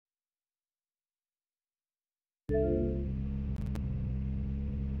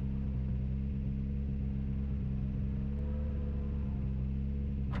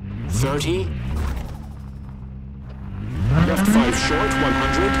30. Left 5 short,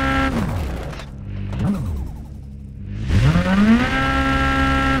 100.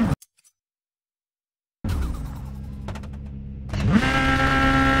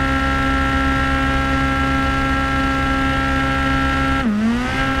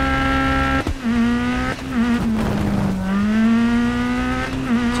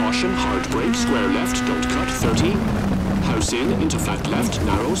 Caution, hard brake, square left, don't cut, 30. House in, into flat left,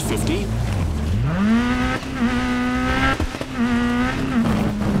 narrows, 50.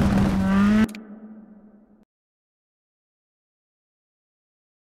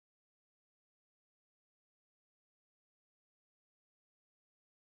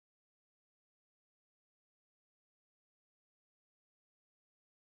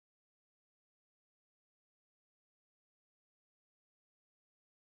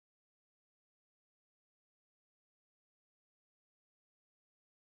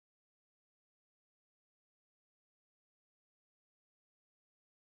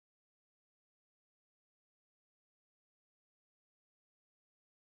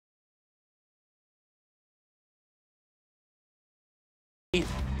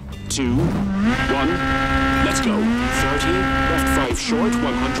 Two, one, let's go. 30, left 5 short,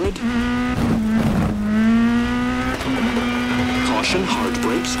 100. Caution, hard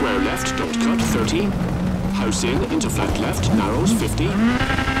brake, square left, don't cut, 30. House in, into flat left, narrows, 50.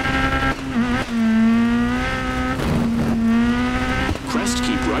 Crest,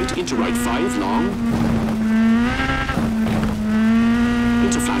 keep right, into right 5, long.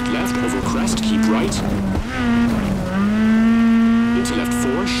 Into flat left, over crest, keep right. Into left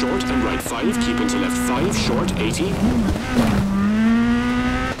 4, short and right 5, keep into left 5, short, 80.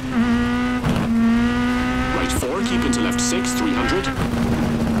 Right 4, keep into left 6, 300.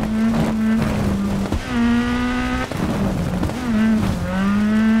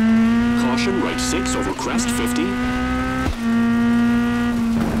 Caution, right 6 over crest, 50.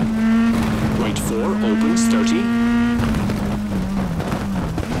 Right 4, opens, 30.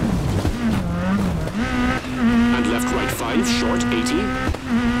 Right 5, short, 80.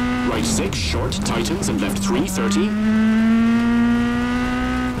 Right 6, short, tightens, and left 3, 30.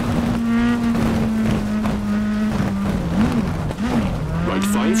 Right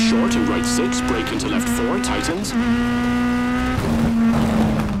 5, short, and right 6, brake into left 4, tightens.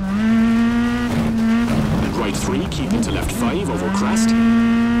 And right 3, keep into left 5, over crest.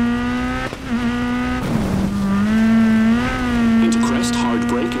 Into crest, hard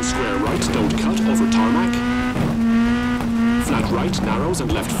brake, and square right, don't cut, over tarmac. Flat right, narrows,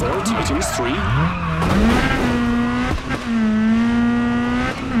 and left 4, tightens, 3.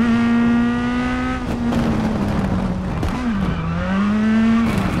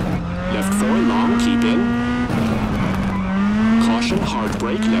 Left 4, long, keep in. Caution, hard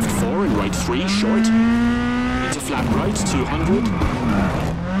brake, left 4 and right 3, short. Into flat right, 200.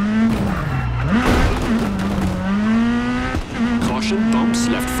 Caution, bumps,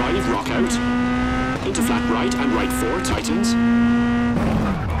 left 5, rock out. Into flat right and right 4, tightens.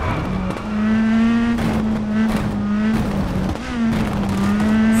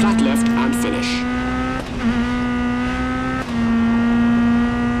 Flat left and finish.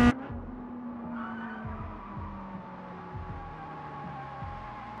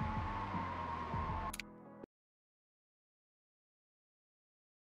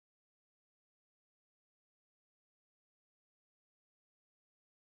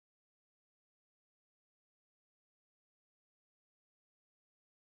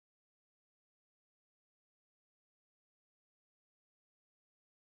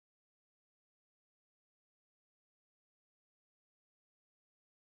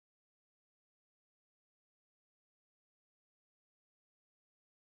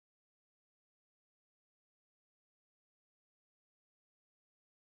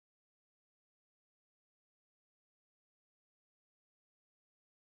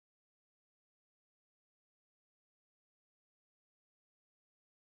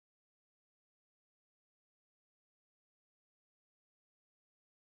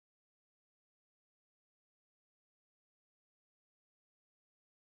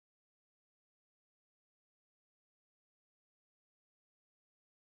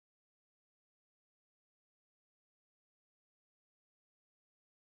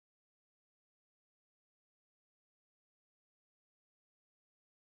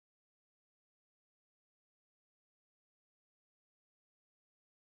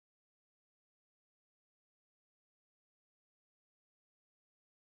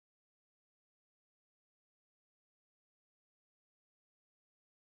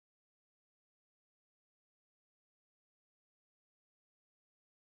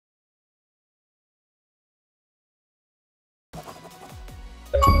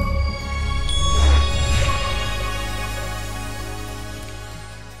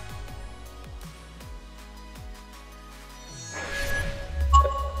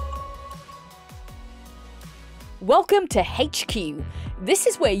 Welcome to HQ. This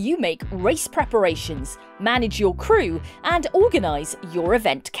is where you make race preparations, manage your crew, and organise your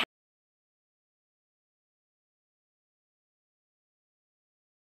event.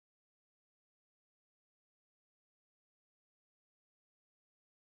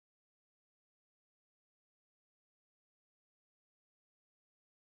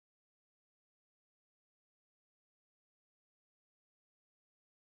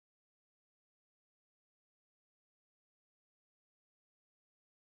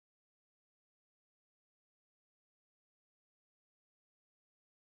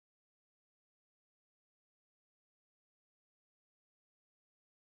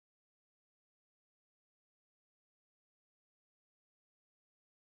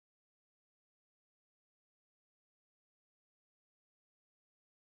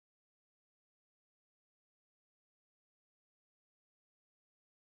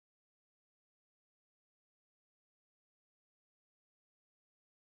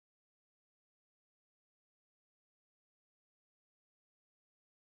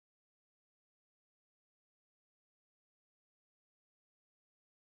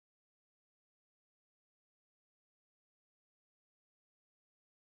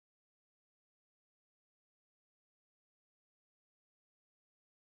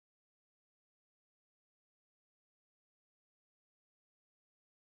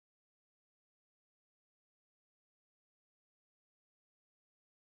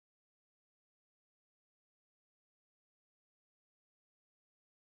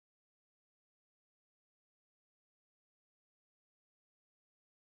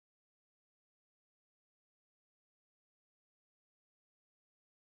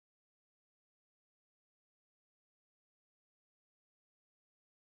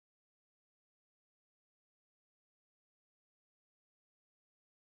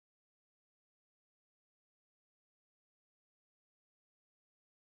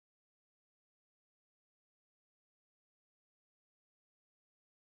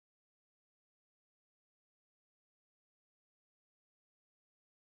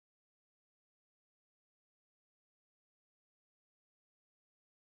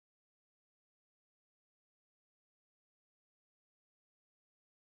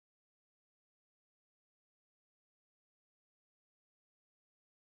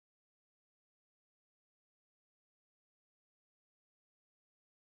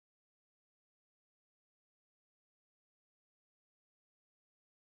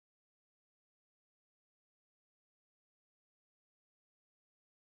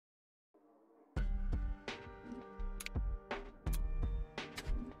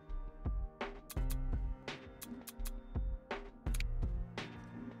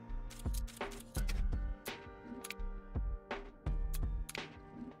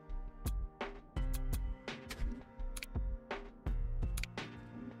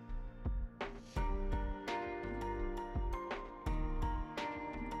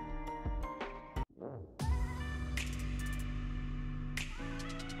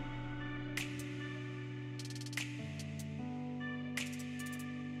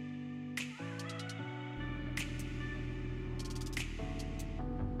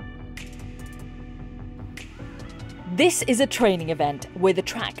 This is a training event where the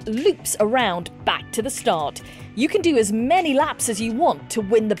track loops around back to the start. You can do as many laps as you want to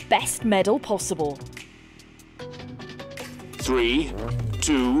win the best medal possible. 3,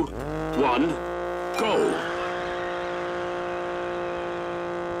 2, 1, go!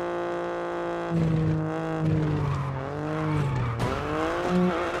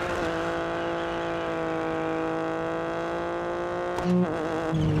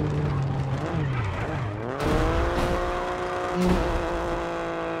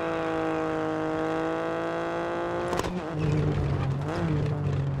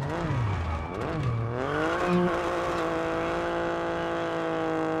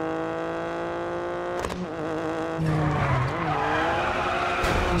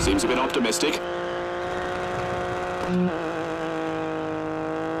 Seems a bit optimistic.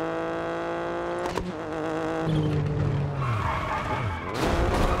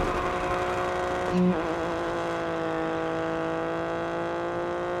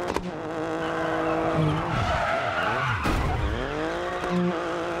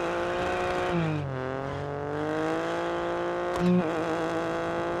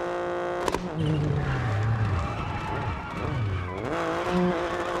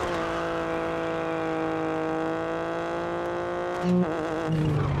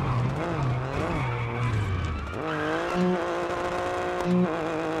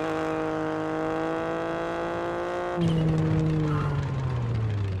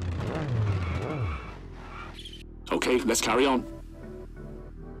 Okay, let's carry on.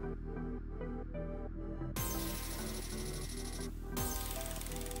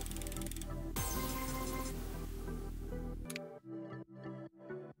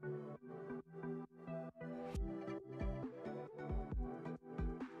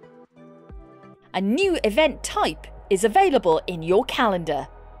 A new event type is available in your calendar.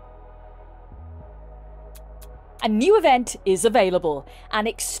 A new event is available, an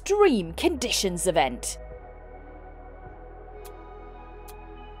extreme conditions event.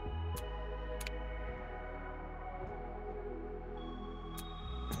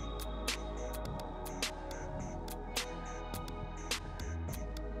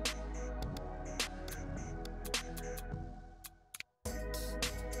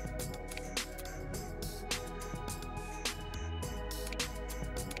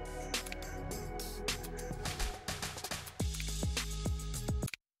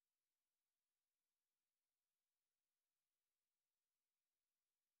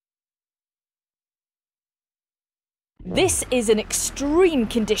 This is an extreme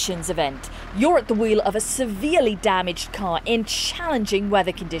conditions event. You're at the wheel of a severely damaged car in challenging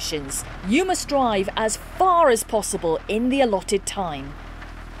weather conditions. You must drive as far as possible in the allotted time.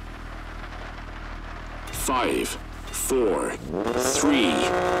 5, 4, 3, 2, 1,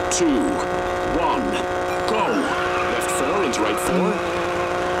 go! Left 4 into right 4.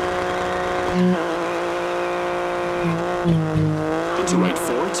 Into right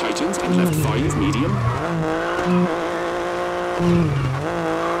 4, tightens, and left 5, medium.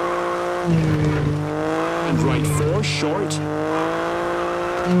 And right 4, short.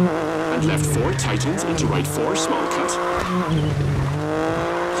 And left 4, tightens, into right 4, small cut.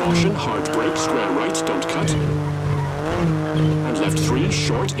 Caution, hard brake, square right, don't cut. And left 3,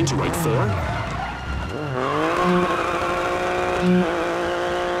 short, into right 4.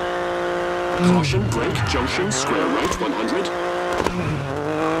 Caution, brake, junction, square right, 100.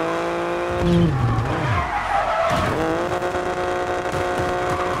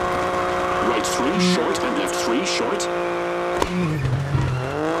 Right 3, short, and left 3, short.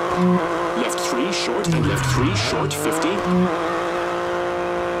 Left 3, short, and left 3, short, 50.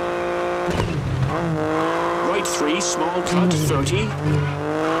 Right 3, small cut, 30.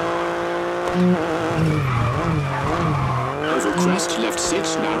 Over crest, left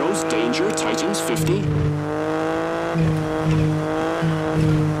 6, narrows, danger, tightens, 50.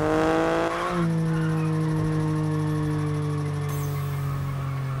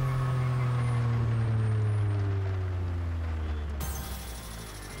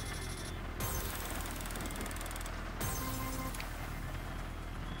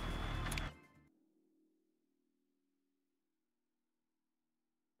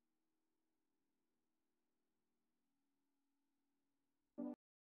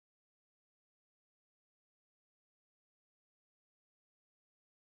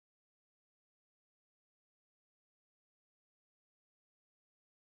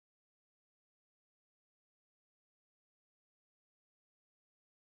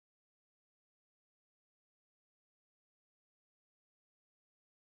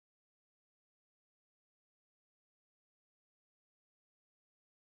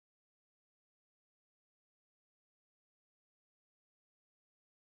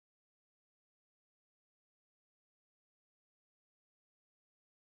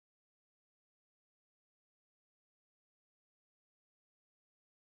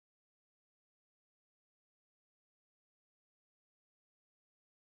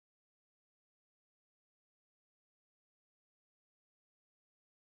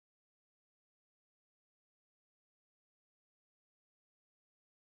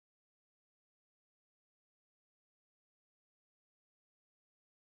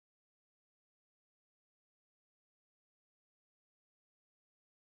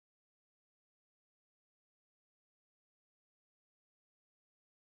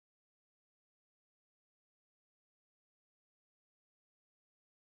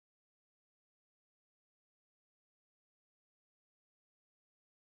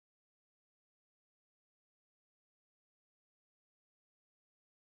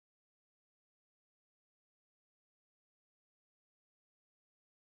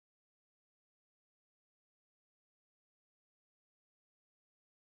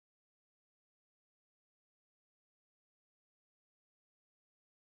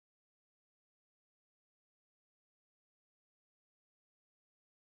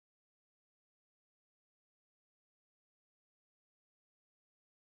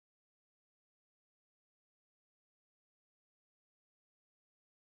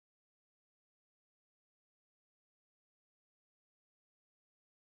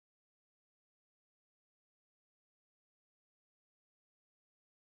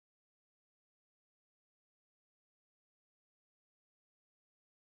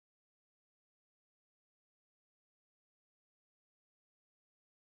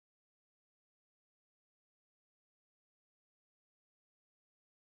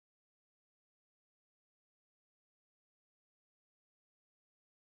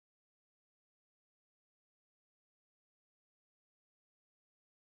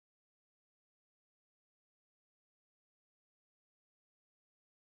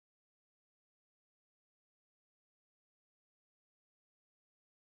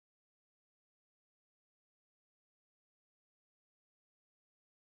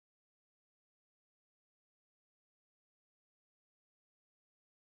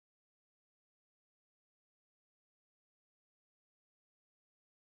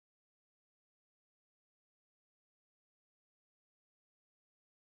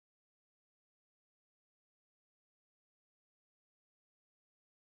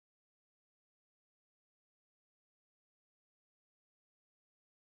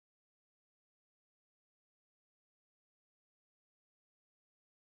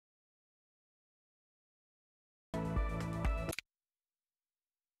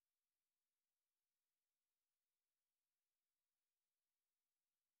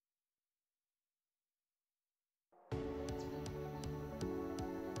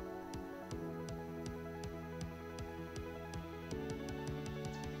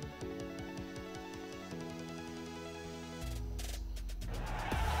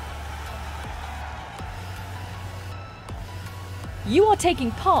 You are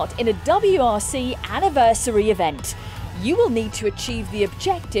taking part in a WRC anniversary event. You will need to achieve the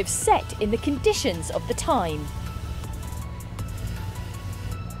objective set in the conditions of the time.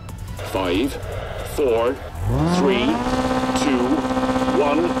 5, 4, 3, 2,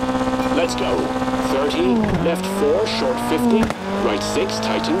 1, let's go. 30, left 4, short 50, right 6,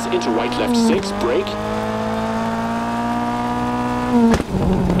 tightens, into right left 6, brake.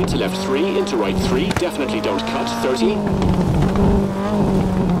 Into left 3, into right 3, definitely don't cut, 30.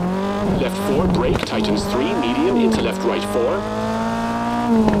 Left 4, brake, tightens 3, medium, into left right 4.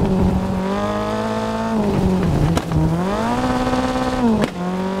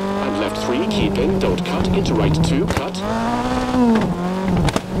 And left 3, keep in, don't cut, into right 2, cut.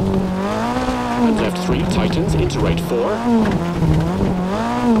 And left 3, tightens, into right 4.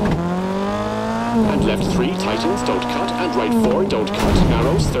 And left 3, tightens, don't cut, and right 4, don't cut,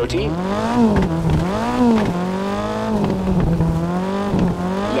 narrows, 30.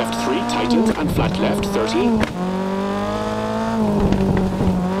 Left 3, tightens, and flat left, 30.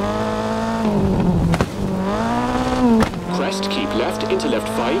 Crest, keep left, into left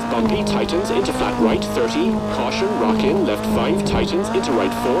 5, bumpy, tightens, into flat right, 30. Caution, rock in, left 5, tightens, into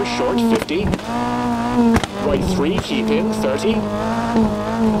right 4, short, 50. Right 3, keep in, 30.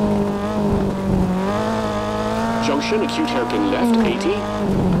 Junction, acute hairpin left, 80.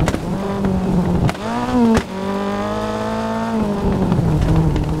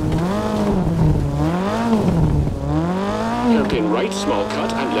 Hairpin right, small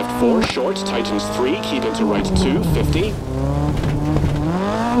cut, and left 4, short, tightens 3, keep into right 2, 50.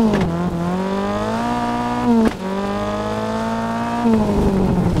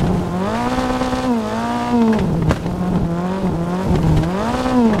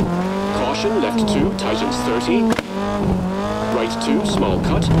 Caution, left 2, tightens 30. Right 2, small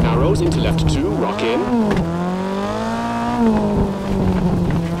cut, narrows, into left 2, rock in.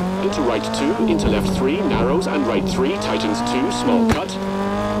 Into right 2, into left 3, narrows, and right 3, tightens 2, small cut.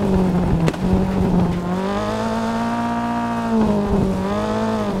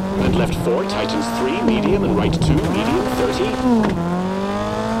 And left 4, tightens 3, medium, and right 2, medium, 30.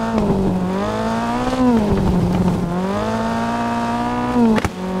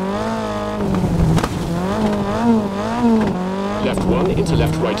 Left 1, into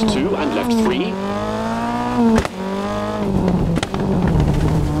left right 2, and left 3.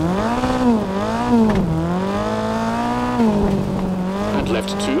 And left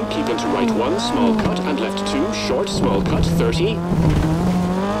 2, keep into right 1, small cut, and left 2, short, small cut, 30.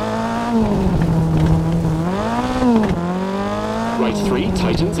 Right 3,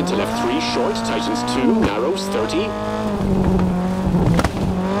 tightens, into left 3, short, tightens 2, narrows, 30.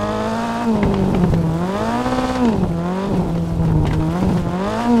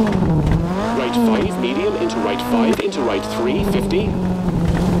 Right 5, medium, into right 5, into right 3, 50.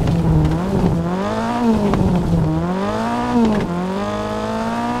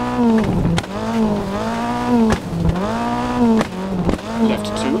 Left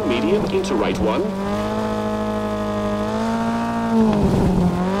 2, medium, into right 1.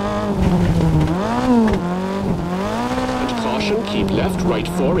 And caution, keep left, right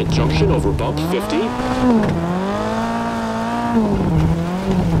 4 at junction over bump, 50.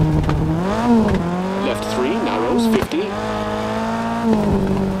 Left 3, narrows, 50.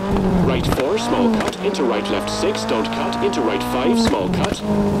 Right 4, small cut, into right left 6, don't cut, into right 5, small cut.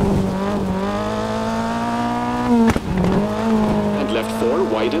 And left 4,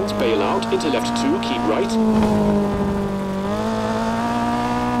 widens, bail out, into left 2, keep right.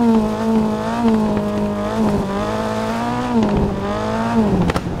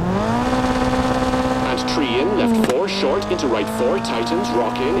 And tree in, left 4, short, into right 4, tightens,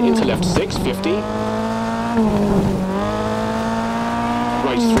 rock in, into left 6, 50.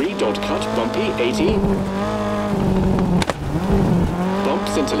 Right 3, don't cut, bumpy, 80.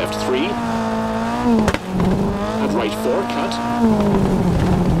 Bumps into left 3. And right 4, cut.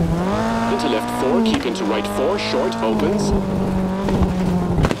 Into left 4, keep into right 4, short, opens.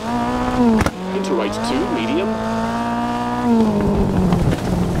 Into right 2, medium.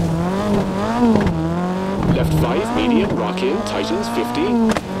 Left 5, medium, rock in, tightens,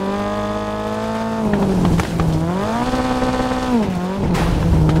 50.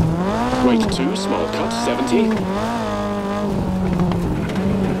 Right 2, small cut, 70.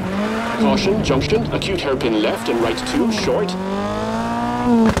 Caution, junction, acute hairpin left and right 2, short.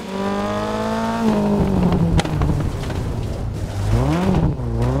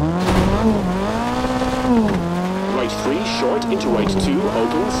 Right 3, short, into right 2,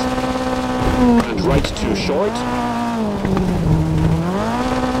 opens. And right 2, short.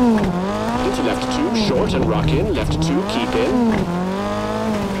 Into left 2, short and rock in, left 2, keep in.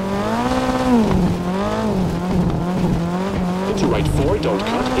 right 4, don't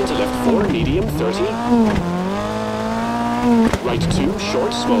cut, into left 4, medium, 30. Right 2,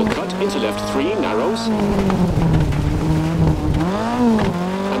 short, small cut, into left 3, narrows.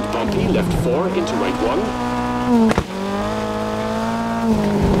 And bumpy, left 4, into right 1.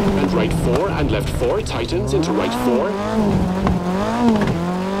 And right 4 and left 4, tightens, into right 4.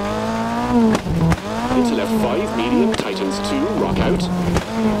 Into left 5, medium, tightens 2, rock out.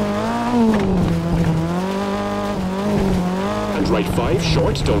 And right 5,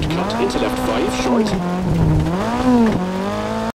 short, don't cut, into left 5, short.